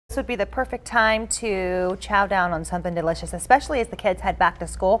This would be the perfect time to chow down on something delicious, especially as the kids head back to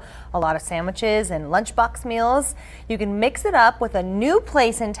school. A lot of sandwiches and lunchbox meals. You can mix it up with a new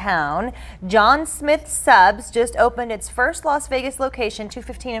place in town. Jon Smith Subs just opened its first Las Vegas location,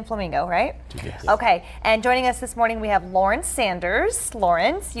 215 in Flamingo, right? Yes. Okay, and joining us this morning we have Lawrence Sanders.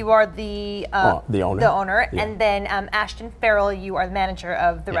 Lawrence, you are the owner. Yeah. And then Ashton Farrel, you are the manager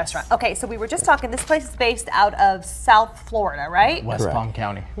of the restaurant. Okay, so we were just talking, this place is based out of South Florida, right? West Palm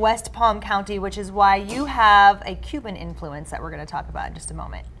County. West Palm County, which is why you have a Cuban influence that we're going to talk about in just a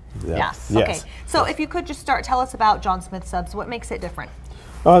moment. Yes. Yeah. Okay. Yes. So if you could just tell us about Jon Smith Subs. What makes it different?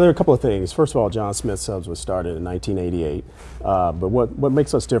 There are a couple of things. First of all, Jon Smith Subs was started in 1988. But what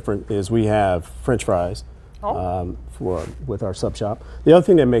makes us different is we have French fries with our sub shop. The other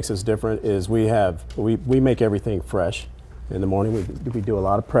thing that makes us different is we make everything fresh. In the morning, we do a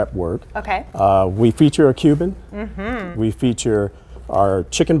lot of prep work. Okay. We feature a Cuban. Mm-hmm. We feature our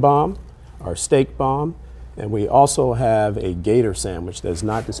chicken bomb, our steak bomb, and we also have a gator sandwich that's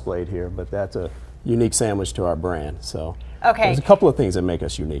not displayed here, but that's a unique sandwich to our brand. So there's a couple of things that make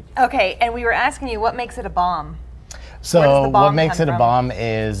us unique. Okay, and we were asking you, what makes it a bomb? So what makes it a bomb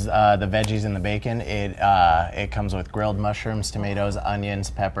is the veggies and the bacon. It comes with grilled mushrooms, tomatoes,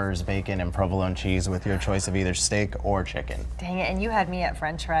 onions, peppers, bacon, and provolone cheese with your choice of either steak or chicken. Dang it, and you had me at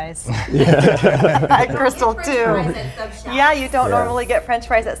French fries. At Crystal too. Yeah, you don't normally get French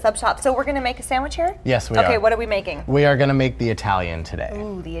fries at Sub Shop. So we're going to make a sandwich here? Yes, we are. Okay, what are we making? We are going to make the Italian today.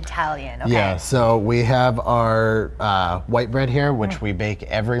 Ooh, the Italian, okay. Yeah, so we have our white bread here, which we bake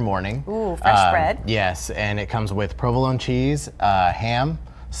every morning. Ooh, fresh bread. Yes, and it comes with provolone cheese, ham,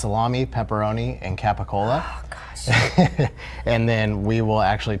 salami, pepperoni, and capicola. Oh, gosh. And then we will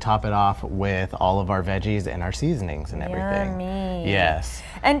actually top it off with all of our veggies and our seasonings and everything. Yummy. Yes.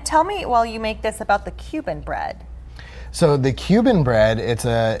 And tell me while you make this about the Cuban bread. So the Cuban bread, it's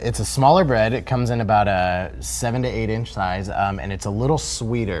a smaller bread. It comes in about a 7 to 8 inch size, and it's a little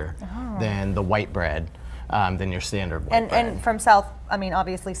sweeter than the white bread, than your standard white bread. And from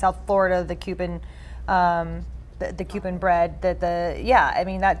obviously South Florida, the Cuban, the Cuban bread,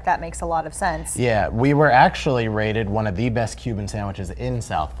 that makes a lot of sense. Yeah, we were actually rated one of the best Cuban sandwiches in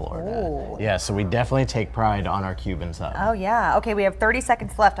South Florida. Ooh. Yeah, so we definitely take pride on our Cuban sub. Oh yeah, okay, we have 30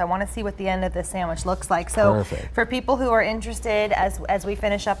 seconds left. I want to see what the end of this sandwich looks like. So Perfect. For people who are interested, as we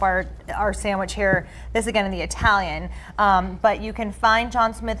finish up our sandwich here, this again in the Italian, but you can find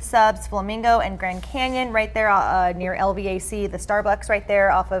Jon Smith Subs, Flamingo and Grand Canyon right there near LVAC, the Starbucks right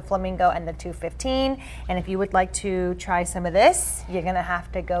there off of Flamingo and the 215. And if you would like to try some of this, you're gonna have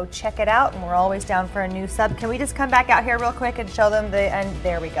to go check it out, and we're always down for a new sub. Can we just come back out here real quick and show them and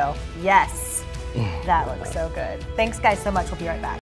there we go. Yes, that looks so good. Thanks guys so much, we'll be right back.